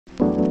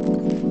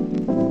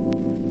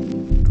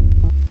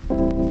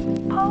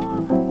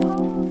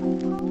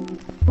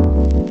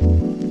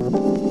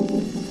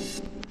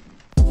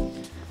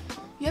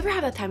ever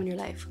had that time in your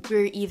life where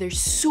you're either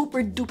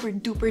super duper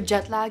duper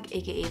jet lag,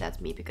 aka that's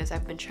me because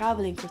I've been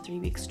traveling for 3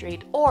 weeks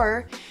straight,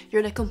 or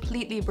you're like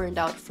completely burned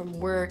out from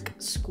work,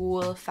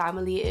 school,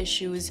 family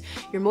issues,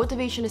 your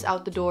motivation is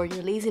out the door,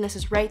 your laziness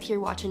is right here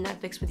watching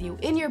Netflix with you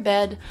in your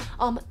bed?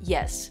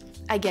 Yes,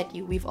 I get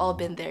you. We've all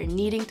been there,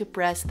 needing to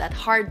press that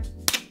hard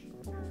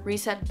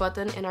reset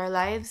button in our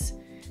lives.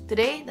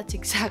 Today, that's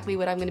exactly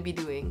what I'm gonna be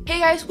doing. Hey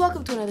guys,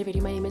 welcome to another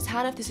video. My name is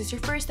Hannah. If this is your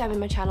first time in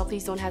my channel,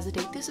 please don't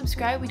hesitate to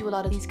subscribe. We do a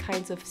lot of these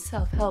kinds of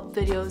self-help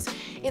videos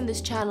in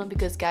this channel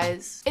because,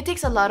 guys, it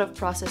takes a lot of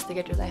process to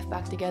get your life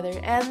back together,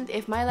 and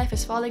if my life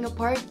is falling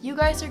apart, you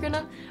guys are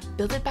gonna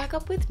build it back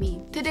up with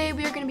me. Today,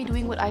 we are gonna be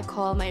doing what I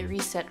call my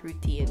reset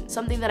routine.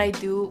 Something that I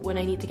do when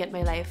I need to get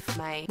my life,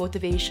 my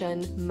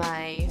motivation,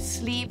 my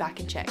sleep back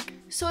in check.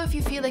 So if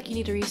you feel like you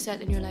need a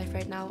reset in your life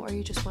right now, or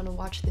you just want to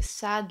watch this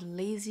sad,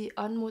 lazy,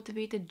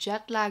 unmotivated,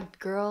 jet-lagged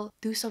girl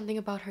do something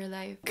about her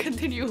life,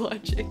 continue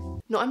watching.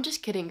 No, I'm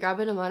just kidding.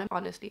 Grab it a man.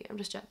 Honestly, I'm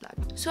just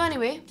jet-lagged. So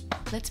anyway,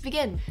 let's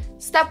begin.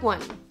 Step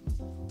 1.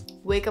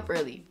 Wake up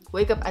early.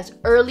 Wake up as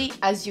early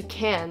as you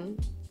can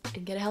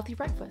and get a healthy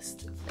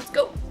breakfast. Let's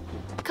go.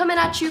 Coming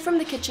at you from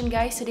the kitchen,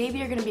 guys. Today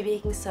we are going to be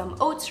making some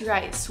oats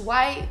rice.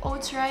 Why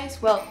oats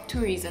rice? Well, 2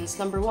 reasons.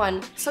 Number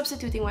 1,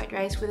 substituting white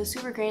rice with a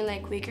super grain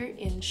like Quaker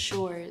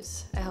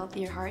ensures a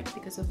healthier heart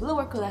because of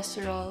lower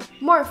cholesterol,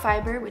 more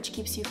fiber, which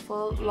keeps you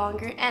full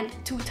longer, and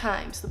 2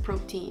 times the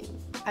protein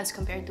as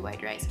compared to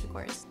white rice, of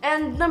course.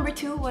 And number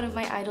 2, one of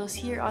my idols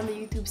here on the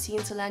YouTube scene,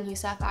 Solenn,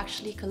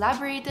 actually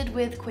collaborated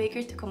with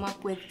Quaker to come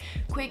up with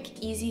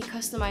quick, easy,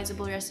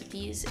 customizable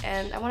recipes,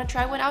 and I want to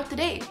try one out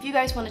today. If you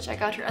guys want to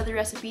check out her other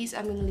recipes,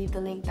 I'm going to leave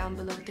the link down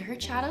below to her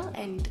channel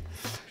and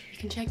you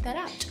can check that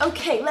out.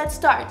 Okay, let's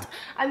start.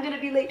 I'm going to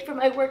be late for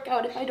my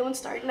workout if I don't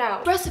start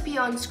now. Recipe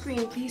on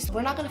screen, please.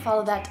 We're not going to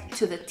follow that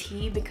to the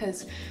T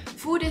because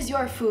food is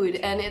your food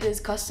and it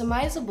is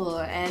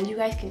customizable and you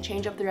guys can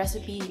change up the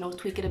recipe, you know,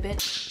 tweak it a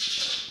bit.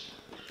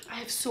 I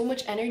have so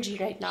much energy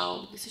right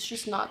now. This is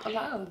just not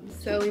allowed.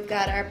 So we've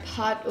got our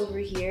pot over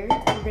here.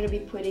 We're going to be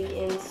putting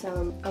in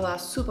some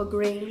super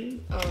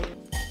grain.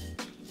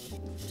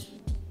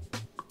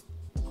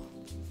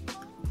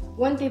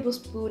 1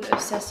 tablespoon of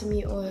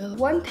sesame oil,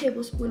 1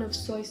 tablespoon of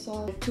soy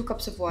sauce, 2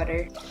 cups of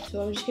water.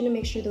 So I'm just gonna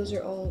make sure those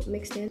are all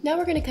mixed in. Now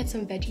we're gonna cut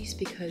some veggies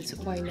because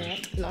why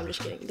not? No, I'm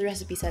just kidding. The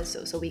recipe says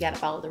so, so we gotta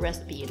follow the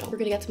recipe, you know. We're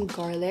gonna get some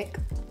garlic,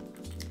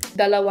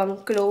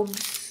 dalawang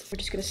cloves. We're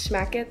just gonna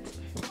smack it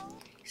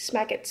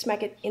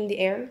in the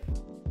air.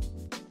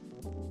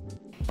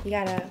 You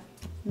gotta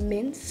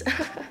mince.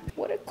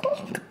 What a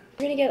cook!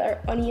 We're gonna get our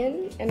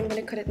onion and we're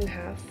gonna cut it in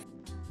half.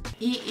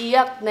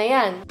 Iiyak na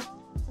yan!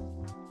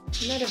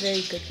 I'm not a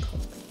very good cook.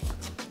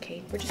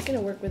 Okay, we're just gonna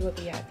work with what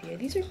we have here.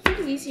 These are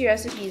pretty easy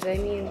recipes. I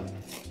mean,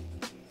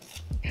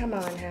 come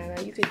on,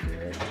 Hannah, you could do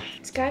it.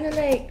 It's kind of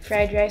like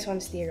fried rice on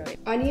steroids.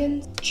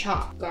 Onions,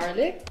 chop.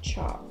 Garlic,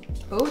 chop.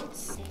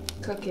 Oats,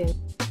 cooking.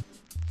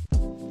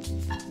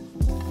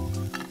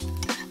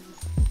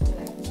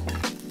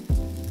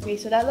 Okay,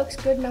 so that looks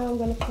good. Now I'm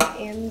gonna put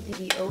in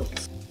the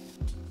oats.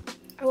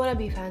 I wanna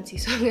be fancy,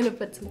 so I'm gonna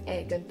put some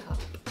egg on top.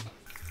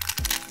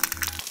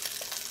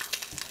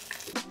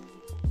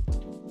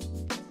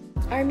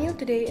 Our meal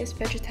today is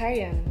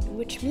vegetarian,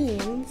 which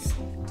means...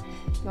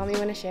 Mommy,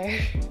 wanna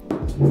share?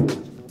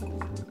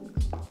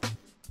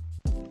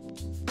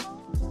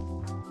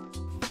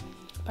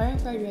 Parang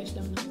fried rice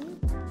lang.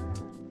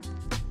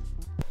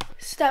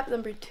 Step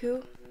number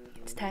 2,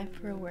 it's time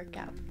for a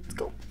workout. Let's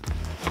go!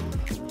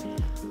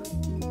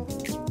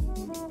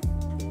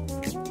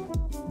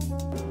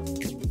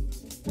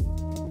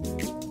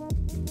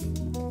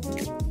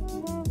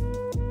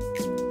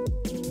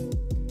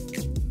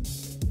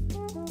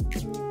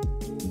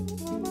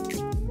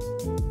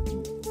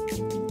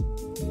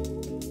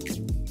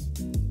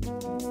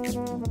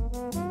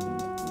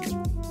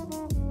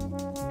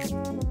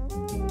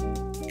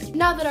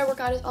 Now that our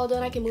workout is all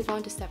done, I can move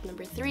on to step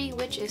number 3,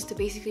 which is to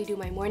basically do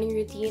my morning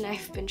routine.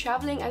 I've been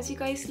traveling, as you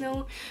guys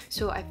know,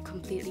 so I've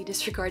completely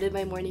disregarded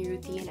my morning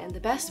routine, and the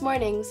best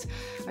mornings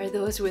are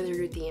those with a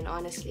routine,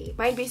 honestly.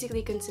 Mine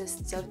basically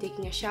consists of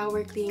taking a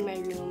shower, cleaning my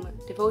room,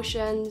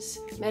 devotions,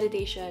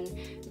 meditation,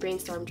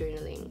 brainstorm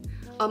journaling.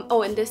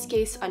 Oh, in this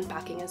case,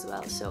 unpacking as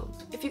well. So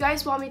if you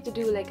guys want me to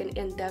do like an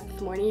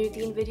in-depth morning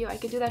routine video, I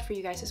could do that for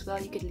you guys as well.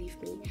 You could leave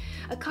me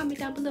a comment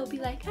down below, be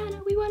like,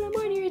 Hannah, we want a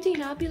morning routine.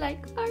 I'll be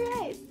like,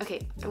 alright.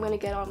 Okay, I'm gonna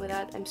get on with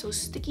that. I'm so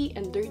sticky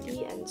and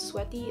dirty and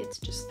sweaty, it's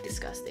just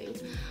disgusting.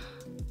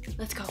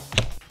 Let's go.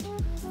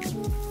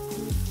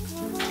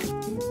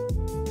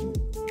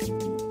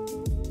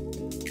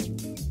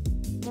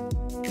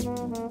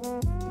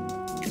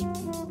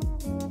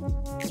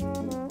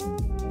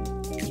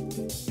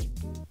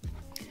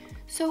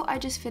 So I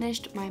just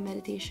finished my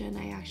meditation.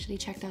 I actually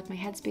checked out my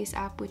Headspace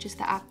app, which is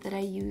the app that I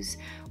use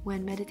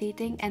when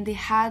meditating, and they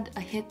had a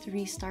hit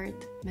restart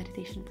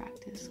meditation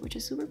practice, which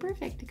is super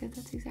perfect because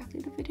that's exactly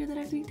the video that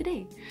I'm doing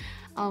today.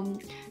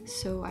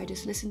 So I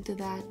just listened to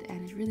that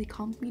and it really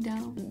calmed me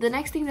down. The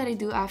next thing that I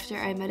do after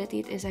I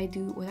meditate is I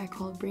do what I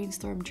call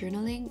brainstorm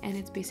journaling, and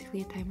it's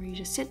basically a time where you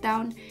just sit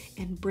down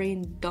and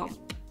brain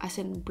dump, as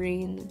in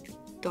brain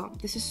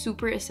dump. This is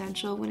super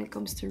essential when it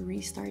comes to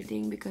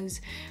restarting,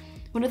 because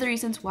one of the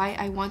reasons why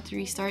I want to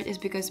restart is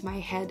because my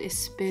head is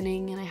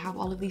spinning and I have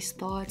all of these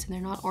thoughts and they're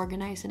not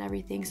organized and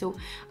everything. So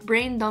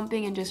brain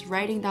dumping and just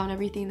writing down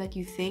everything that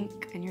you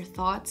think and your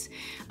thoughts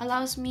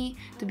allows me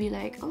to be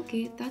like,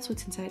 okay, that's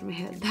what's inside my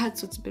head.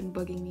 That's what's been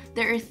bugging me.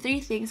 There are 3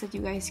 things that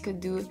you guys could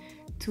do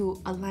to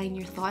align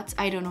your thoughts.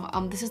 I don't know.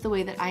 This is the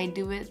way that I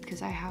do it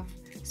because I have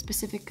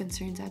specific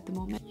concerns at the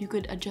moment. You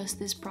could adjust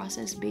this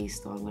process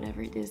based on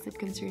whatever it is that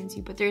concerns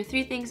you, but there are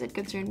 3 things that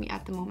concern me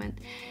at the moment.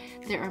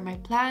 There are my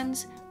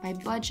plans, my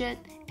budget,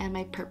 and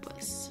my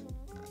purpose.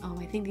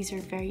 I think these are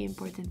very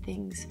important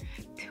things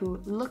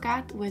to look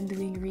at when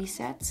doing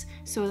resets.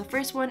 So the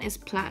first one is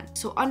plan.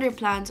 So under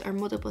plans are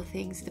multiple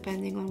things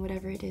depending on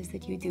whatever it is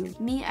that you do.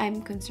 Me,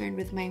 I'm concerned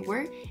with my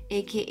work,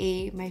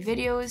 aka my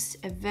videos,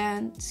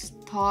 events,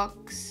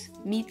 talks,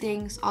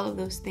 meetings, all of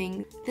those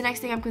things. The next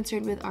thing I'm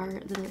concerned with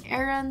are little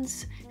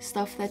errands,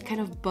 stuff that kind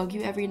of bug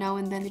you every now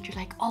and then that you're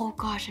like, oh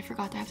gosh, I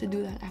forgot, I have to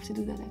do that, I have to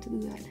do that, I have to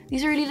do that.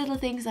 These are really little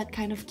things that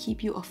kind of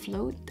keep you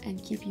afloat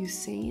and keep you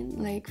sane.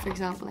 Like, for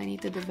example, I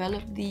need to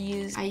develop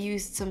these. I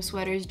used some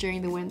sweaters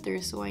during the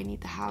winter, so I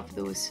need to have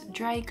those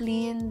dry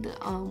cleaned,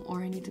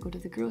 or I need to go to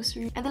the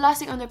grocery. And the last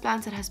thing on the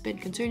plans that has been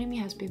concerning me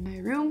has been my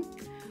room.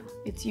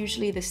 It's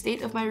usually the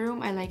state of my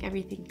room. I like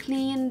everything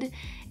cleaned,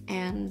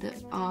 and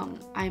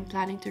I'm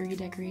planning to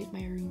redecorate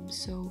my room,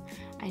 so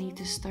I need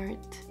to start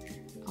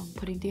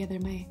putting together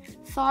my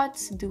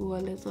thoughts, do a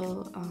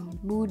little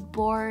mood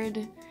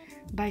board,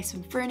 buy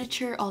some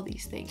furniture, all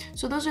these things.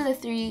 So those are the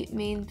 3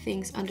 main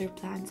things under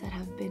plans that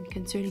have been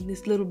concerning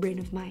this little brain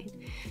of mine.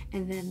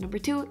 And then number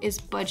 2 is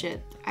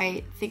budget.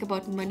 I think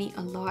about money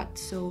a lot,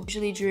 so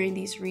usually during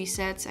these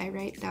resets I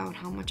write down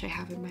how much I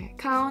have in my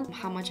account,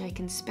 how much I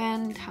can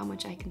spend, how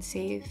much I can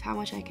save, how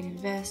much I can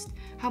invest,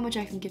 how much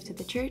I can give to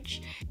the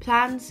church.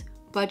 Plans,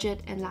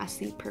 budget, and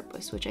lastly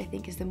purpose, which I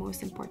think is the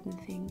most important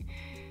thing.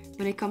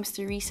 When it comes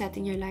to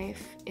resetting your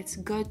life, it's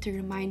good to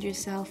remind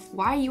yourself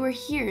why you are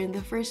here in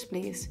the first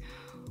place.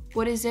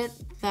 What is it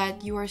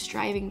that you are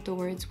striving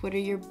towards? What are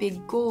your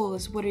big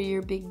goals? What are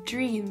your big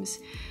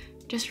dreams?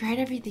 Just write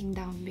everything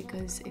down,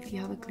 because if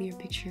you have a clear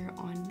picture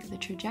on the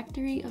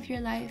trajectory of your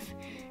life,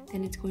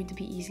 then it's going to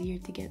be easier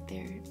to get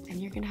there and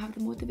you're going to have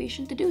the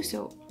motivation to do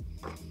so.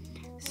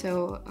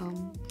 So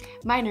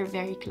mine are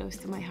very close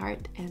to my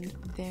heart and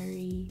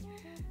very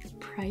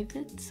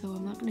private, so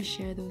I'm not going to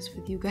share those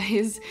with you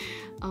guys.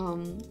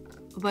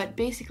 But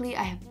basically,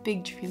 I have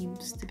big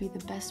dreams to be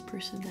the best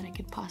person that I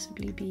could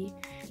possibly be,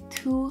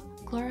 to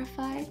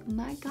glorify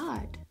my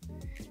God.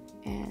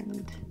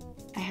 And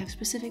I have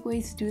specific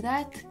ways to do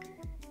that,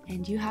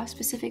 and you have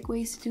specific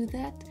ways to do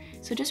that.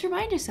 So just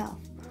remind yourself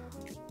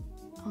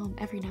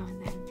every now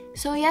and then.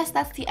 So yes,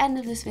 that's the end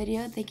of this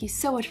video. Thank you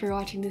so much for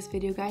watching this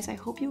video, guys. I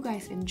hope you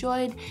guys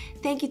enjoyed.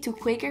 Thank you to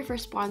Quaker for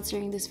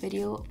sponsoring this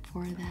video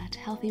for that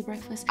healthy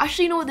breakfast.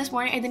 Actually, you know what, this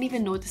morning I didn't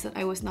even notice that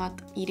I was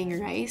not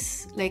eating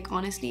rice. Like,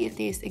 honestly, it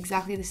tastes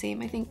exactly the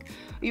same. I think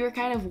we were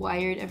kind of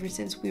wired ever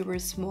since we were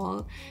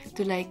small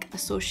to like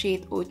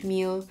associate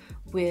oatmeal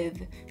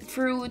with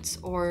fruits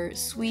or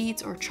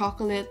sweets or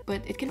chocolate,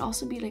 but it can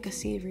also be like a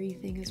savory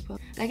thing as well.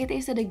 Like, it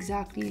tasted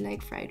exactly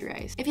like fried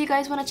rice. If you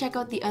guys want to check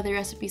out the other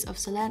recipes of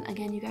Solenn,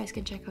 again, you guys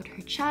can check out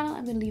her channel.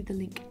 I'm gonna leave the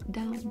link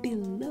down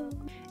below.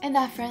 And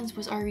that, friends,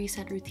 was our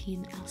reset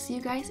routine. I'll see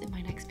you guys in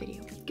my next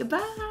video.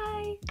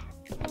 Goodbye!